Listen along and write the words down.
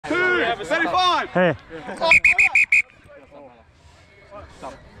35. Here.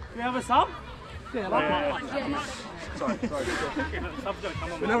 You have a sub?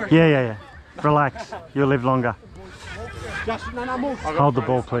 Yeah. Relax. You'll live longer. Hold the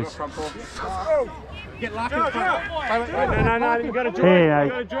ball, please. Get lucky. No, you got to join. Here, You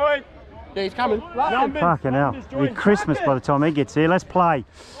got to join. Yeah, he's coming. fucking hell. It'll be Christmas by the time he gets here. Let's play.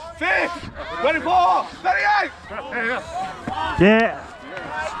 24, 38. Yeah.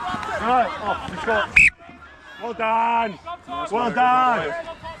 Well done. Well done.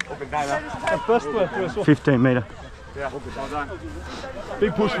 15 metre. Yeah, well done.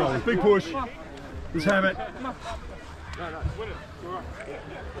 Big push, fellas. Big push. Just have it.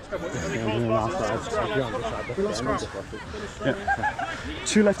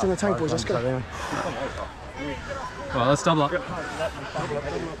 Two left in the tank, boys. Let's go. Well, let's double up.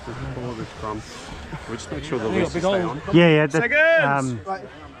 We'll just make sure the leads stay on. Yeah. Seconds.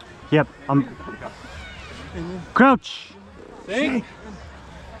 Yep. Crouch.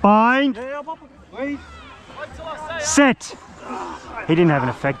 Bind. Set. He didn't have an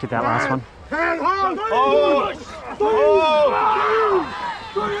effect at that last one. Hold.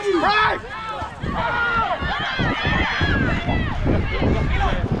 Right.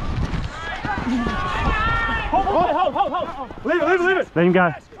 Hold. Leave it. Let him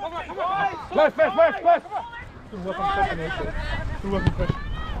go. Left. Good work on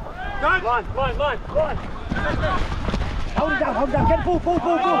line. Hold it down. Get the ball.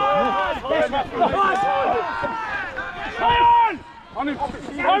 Play on! Over!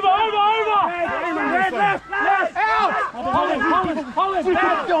 Left! Out! Holland!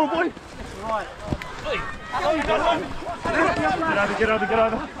 Go on, boy! Right. Get over.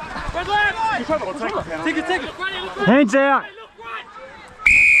 Red left! Take it. Hands out.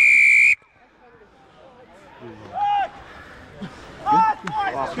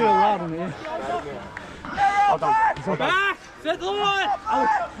 It's feel loud in here. Back! Set the line!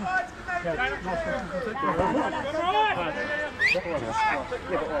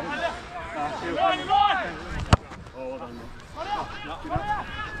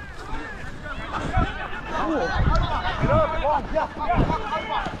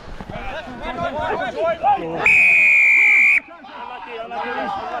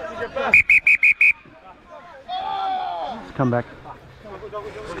 Come back.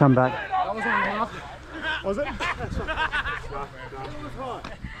 Come back. Was it?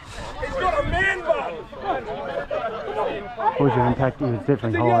 He's got a man bun! What was your impact? It was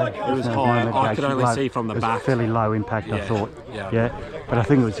definitely high. It was high. I could only see from the back. It was fairly low impact, I Yeah, thought. yeah. But I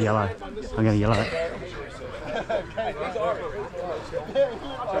think it was yellow. I'm going to yellow it.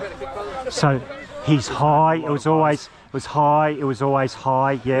 So he's high. It was always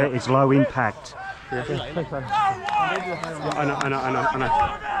high. Yeah, it's low impact. I know.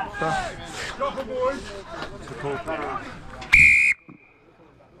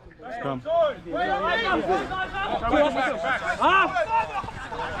 Come.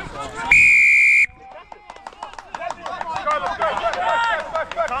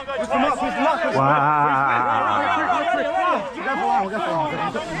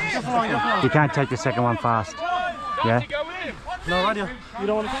 You can't take the second one fast. Yeah? No, right here. You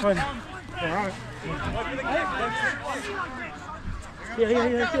don't want to try. Alright. Here.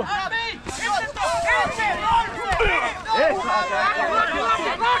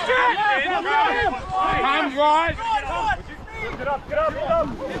 Hands right. Get up.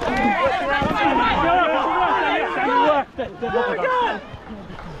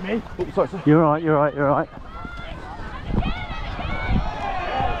 Me? Sorry. You're right.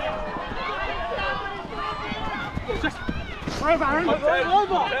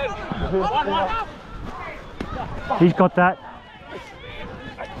 He's got that.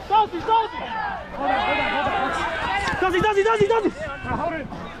 Does he? Hold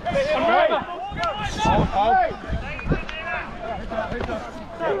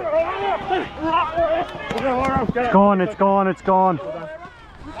it. It's gone.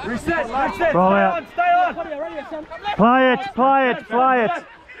 Reset. Roll out. Stay on. Play it.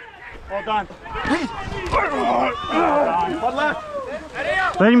 Well done. One left.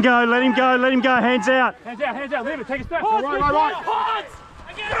 Let him go. Hands out. Hands out. Leave it. Take a step. Right.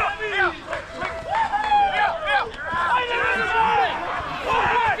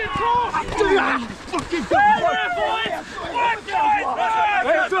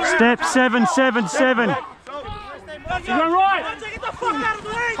 Step 7. You're going right. Get the fuck out of the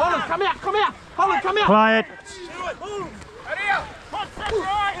ring! Holland, come here. Holland, come here. Play it.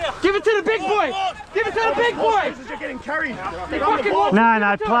 Give it to the big boy. You're getting carried.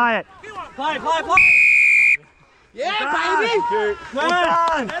 No, play it. Play! Yeah, baby! Well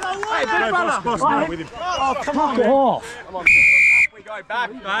done. Hey, big No, fella! boss man with him. Oh, come on, Fuck off. We go back.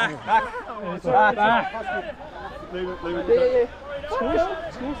 Leave it.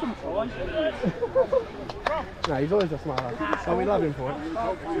 No, he's always a smart ass. So we love him for it.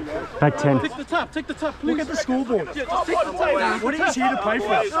 Back 10. Take the tap, please. Look at the scoreboard. Yeah, just take the tap. What are you here to play for?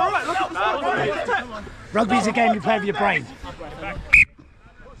 Alright, look at the scoreboard. Rugby's a game you play with your brain.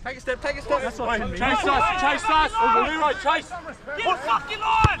 Take a step, take a step. That's what I mean. Chase us. Leroy, chase. Get the fucking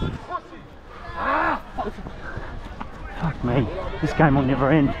line. Fuck me. This game will never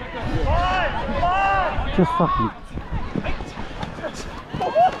end. Just fucking.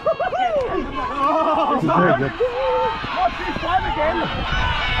 This is very good.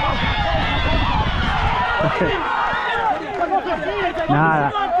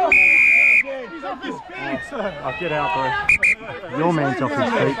 Nah. I'll get out, bro. Your man's off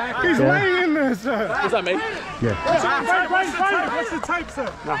his feet. He's Yeah. laying in there, sir. Is that me? Yeah. What's the tape,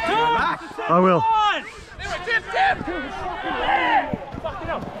 sir? I will.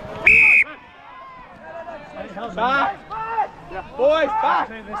 Back! Boys, back!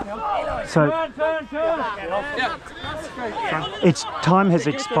 So its time has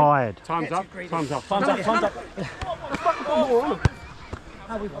expired. Time's up. Time's up. Thumbs up.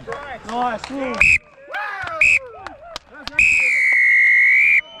 Nice.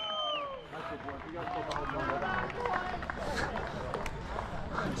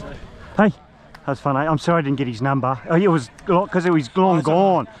 Hey, that was fun. I'm sorry I didn't get his number. Oh, it was because it was long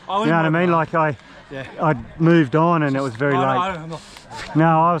gone. You know what I mean? Like I'd moved on and it was very late.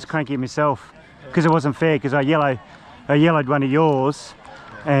 No, I was cranky myself because it wasn't fair because I yellowed one of yours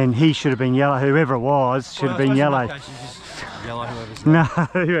and he should have been yellow. Whoever it was should have been yellow. Yellow, whoever's No.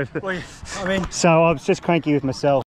 I mean, So I was just cranky with myself.